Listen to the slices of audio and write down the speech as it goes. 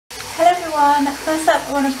everyone, first up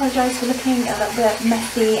I want to apologise for looking a little bit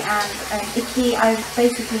messy and icky. I've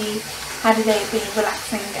basically had a day of being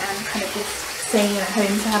relaxing and kind of just staying at home,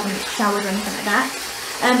 so I haven't showered or anything like that.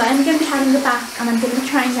 But I'm going to be having the bath and I'm going to be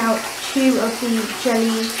trying out two of the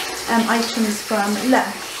jelly items from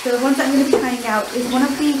Lush. So the ones that I'm going to be trying out is one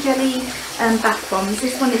of the jelly bath bombs.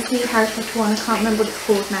 This one is the Harry Potter one, I can't remember what it's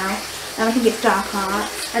called now. I think it's Dark Art.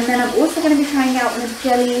 And then I'm also going to be trying out one of the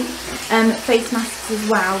jelly face masks as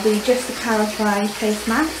well, the Just to Clarify face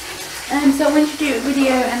mask. So I wanted to do a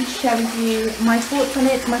video and share with you my thoughts on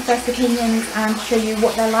it, my first opinions, and show you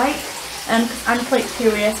what they're like. Because I'm quite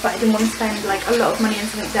curious, but I didn't want to spend like a lot of money on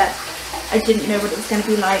something that I didn't know what it was going to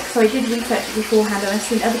be like. So I did research it beforehand, and I've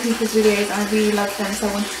seen other people's videos and I really loved them, so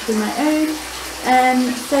I wanted to do my own.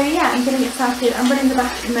 So yeah, I'm going to get started. I'm running the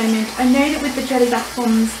bath at the moment. I know that with the jelly bath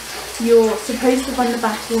bombs, you're supposed to run the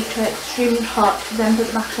bath water extremely hot, then put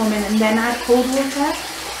the bath bomb in and then add cold water.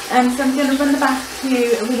 So I'm going to run the bath to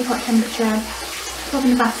a really hot temperature, pop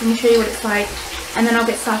in the bath and show you what it's like, and then I'll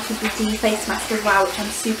get started with the face mask as well, which I'm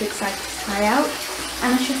super excited to try out,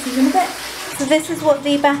 and I shall see you in a bit. So this is what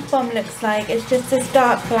the bath bomb looks like. It's just this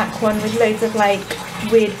dark black one with loads of like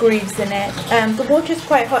weird grooves in it. The water's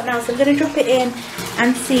quite hot now, so I'm going to drop it in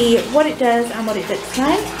and see what it does and what it looks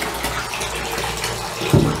like.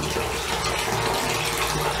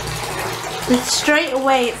 So straight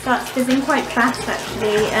away it starts fizzing quite fast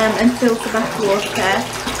actually, and fills the bath water.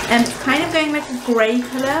 It's kind of going like a grey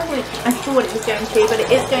colour, which I thought it was going to, but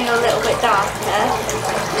it is going a little bit darker.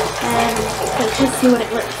 Let's just see what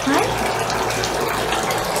it looks like.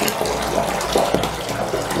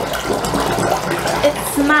 It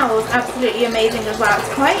smells absolutely amazing as well.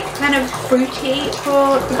 It's quite kind of fruity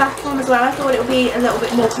for the bath bomb as well. I thought it would be a little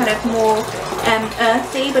bit more kind of more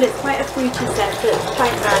earthy, but it's quite a fruity scent, so it's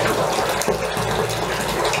quite nice.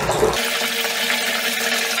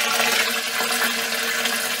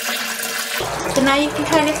 So now you can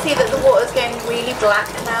kind of see that the water's going really black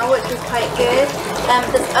now, which is quite good.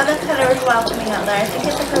 There's other colour as well coming out there. I think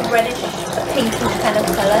it's like a reddish, pinkish kind of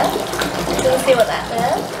colour. So we'll see what that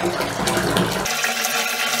does.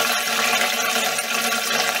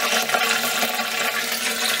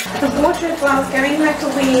 The water as well is going like a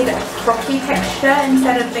weird frothy texture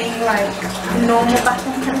instead of being like normal bath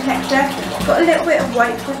bomb kind of texture. Got a little bit of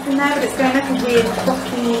white stuff in there, but it's going like a weird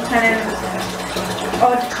frothy kind of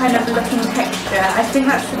odd kind of looking texture. I think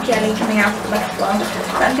that's the jelly coming out of the bath bomb.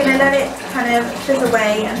 But I'm going to let it kind of fizz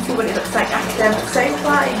away and see what it looks like after. But so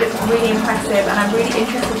far it looks really impressive and I'm really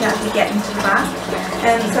interested to actually get into the bath.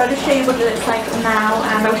 So I'll just show you what it looks like now,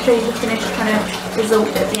 and I'll show you the finished kind of result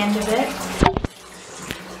at the end of it.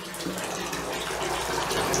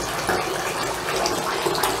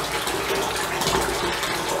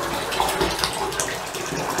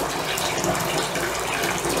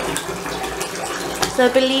 So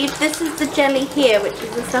I believe this is the jelly here, which is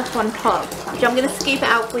the stuff on top. So I'm going to scoop it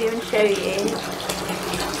out for you and show you.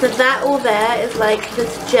 So that all there is like this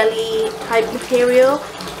jelly type material.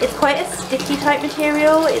 It's quite a sticky type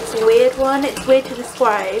material. It's a weird one. It's weird to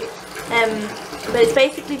describe. But it's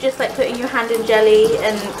basically just like putting your hand in jelly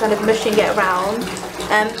and kind of mushing it around.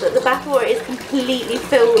 But the bath water is completely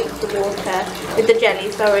filled with the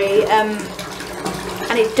jelly, sorry.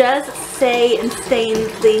 And it does say and stain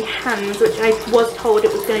the hands, which I was told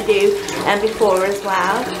it was going to do before as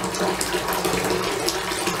well.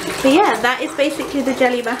 So yeah, that is basically the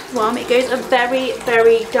jelly bath bomb. It goes a very,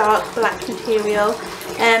 very dark black material.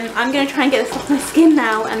 I'm going to try and get this off my skin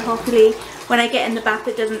now, and hopefully when I get in the bath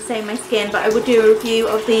it doesn't stain my skin, but I will do a review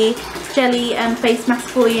of the jelly face mask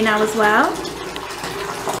for you now as well.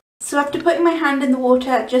 So after putting my hand in the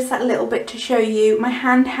water just that little bit to show you, my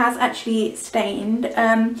hand has actually stained.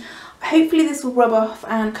 Hopefully this will rub off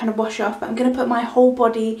and kind of wash off, but I'm going to put my whole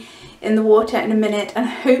body in the water in a minute and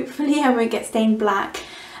hopefully I won't get stained black.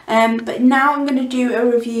 But now I'm going to do a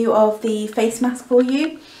review of the face mask for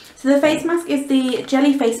you. So the face mask is the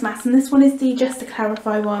jelly face mask, and this one is the Just to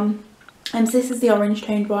Clarify one. So this is the orange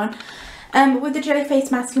toned one. With the jelly face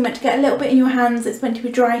mask, you're meant to get a little bit in your hands. It's meant to be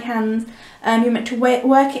dry hands. You're meant to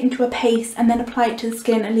work it into a paste and then apply it to the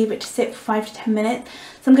skin and leave it to sit for 5 to 10 minutes.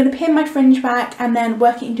 So I'm going to pin my fringe back and then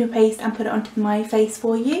work it into a paste and put it onto my face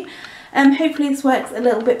for you. Hopefully this works a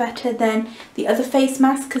little bit better than the other face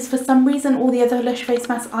masks, because for some reason all the other Lush face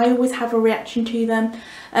masks I always have a reaction to them.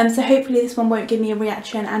 So hopefully this one won't give me a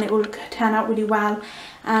reaction and it will turn out really well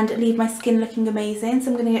and leave my skin looking amazing.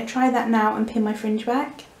 So I'm going to try that now and pin my fringe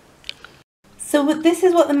back. So this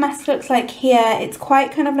is what the mask looks like here. It's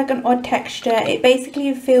quite kind of like an odd texture. It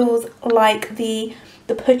basically feels like the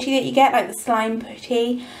putty that you get, like the slime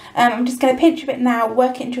putty. I'm just going to pinch a bit now,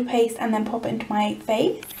 work it into a paste and then pop it into my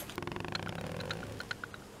face.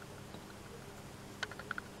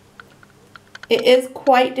 it is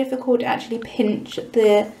quite difficult to actually pinch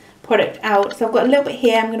the product out. So I've got a little bit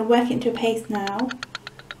here. I'm going to work it into a paste now.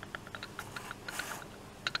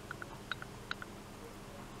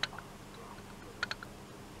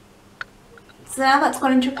 So now that's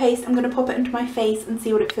gone into a paste, I'm going to pop it into my face and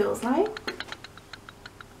see what it feels like.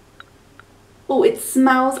 Oh, it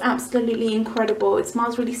smells absolutely incredible. It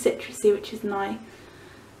smells really citrusy, which is nice.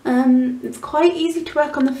 It's quite easy to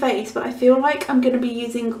work on the face, but I feel like I'm going to be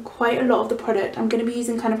using quite a lot of the product. I'm going to be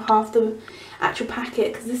using kind of half the actual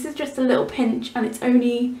packet, because this is just a little pinch and it's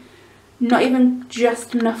only not even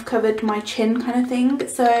just enough covered to my chin kind of thing.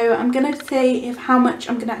 So I'm going to say how much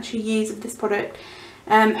I'm going to actually use of this product.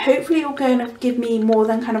 Hopefully it'll going to give me more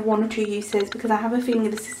than kind of 1 or 2 uses, because I have a feeling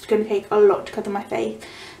this is going to take a lot to cover my face.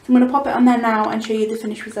 So I'm going to pop it on there now and show you the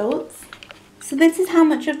finished results. So this is how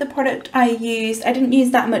much of the product I used. I didn't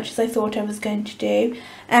use that much as I thought I was going to do.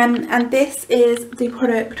 And this is the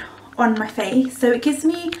product on my face. So it gives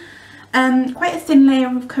me quite a thin layer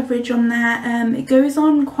of coverage on there. It goes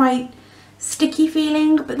on quite sticky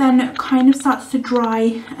feeling, but then it kind of starts to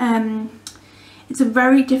dry. It's a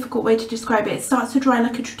very difficult way to describe it. It starts to dry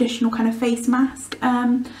like a traditional kind of face mask.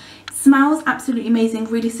 It smells absolutely amazing,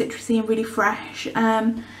 really citrusy and really fresh.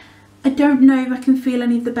 I don't know if I can feel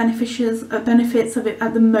any of the benefits of it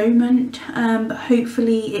at the moment, but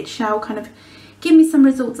hopefully it shall kind of give me some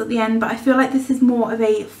results at the end. But I feel like this is more of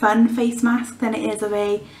a fun face mask than it is of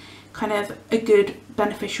a kind of a good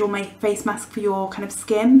beneficial face mask for your kind of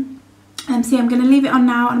skin. So yeah, I'm going to leave it on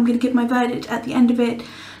now and I'm going to give my verdict at the end of it.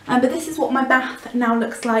 But this is what my bath now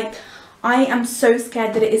looks like. I am so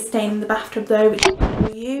scared that it is staining the bathtub though, which I'll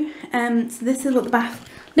show you. So this is what the bath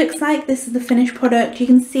looks like. This is the finished product. You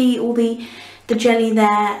can see all the jelly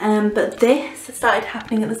there, but this started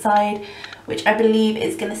happening at the side, which I believe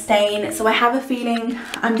is going to stain. So I have a feeling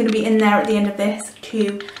I'm going to be in there at the end of this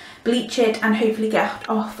to bleach it and hopefully get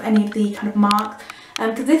off any of the kind of marks,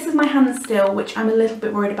 because this is my hand still, which I'm a little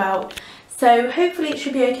bit worried about. So hopefully it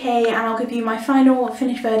should be okay, and I'll give you my final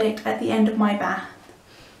finished verdict at the end of my bath.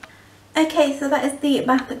 Okay, so that is the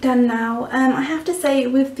bath done now. I have to say,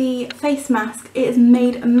 with the face mask, it has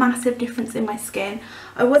made a massive difference in my skin.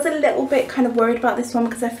 I was a little bit kind of worried about this one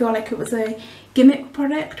because I feel like it was a gimmick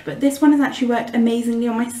product, but this one has actually worked amazingly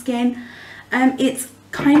on my skin. It's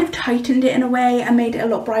kind of tightened it in a way and made it a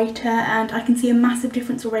lot brighter, and I can see a massive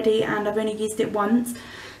difference already, and I've only used it once.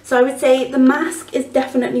 So I would say the mask is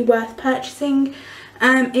definitely worth purchasing.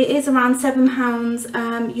 It is around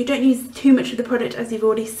 £7. You don't use too much of the product, as you've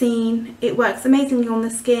already seen. It works amazingly on the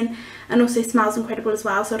skin and also smells incredible as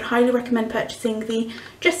well. So I'd highly recommend purchasing the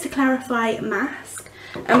Just to Clarify mask.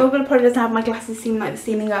 And I'm going to apologise, I have my glasses seem like they're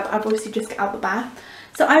steaming up. I've obviously just got out of the bath.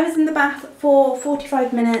 So I was in the bath for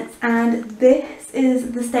 45 minutes and this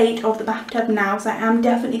is the state of the bathtub now. So I am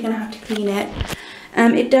definitely going to have to clean it.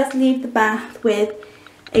 It does leave the bath with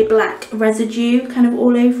a black residue kind of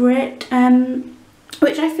all over it,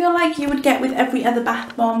 which I feel like you would get with every other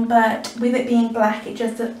bath bomb, but with it being black it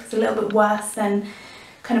just looks a little bit worse than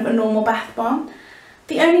kind of a normal bath bomb.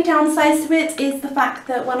 The only downside to it is the fact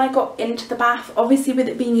that when I got into the bath, obviously with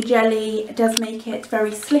it being a jelly, it does make it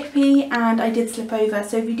very slippy, and I did slip over.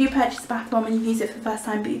 So if you do purchase a bath bomb and you use it for the first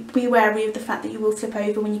time, be wary of the fact that you will slip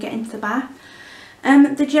over when you get into the bath.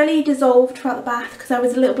 The jelly dissolved throughout the bath because I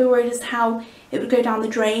was a little bit worried as to how it would go down the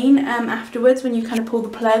drain afterwards when you kind of pull the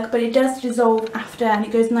plug, but it does dissolve after and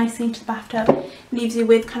it goes nicely into the bathtub, leaves you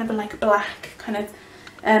with kind of like black kind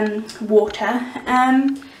of water.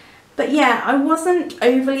 But yeah, I wasn't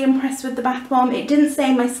overly impressed with the bath bomb. It didn't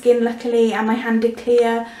stain my skin luckily, and my hand did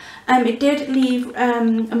clear. It did leave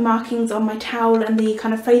markings on my towel and the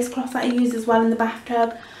kind of face cloth that I use as well in the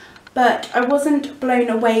bathtub. But I wasn't blown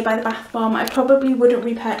away by the bath bomb. I probably wouldn't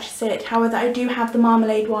repurchase it. However, I do have the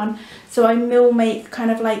marmalade one, so I will make kind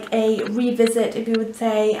of like a revisit, if you would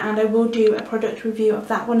say, and I will do a product review of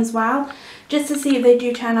that one as well, just to see if they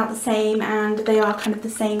do turn out the same and they are kind of the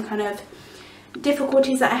same kind of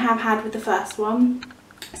difficulties that I have had with the first one.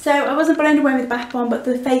 So I wasn't blown away with the bath bomb, but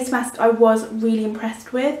the face mask I was really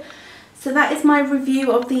impressed with. So that is my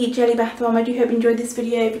review of the jelly bath bomb. I do hope you enjoyed this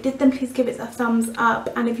video. If you did, then please give it a thumbs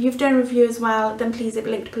up. And if you've done a review as well, then please hit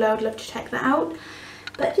the link below. I'd love to check that out.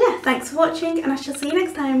 But yeah, thanks for watching and I shall see you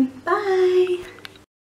next time. Bye!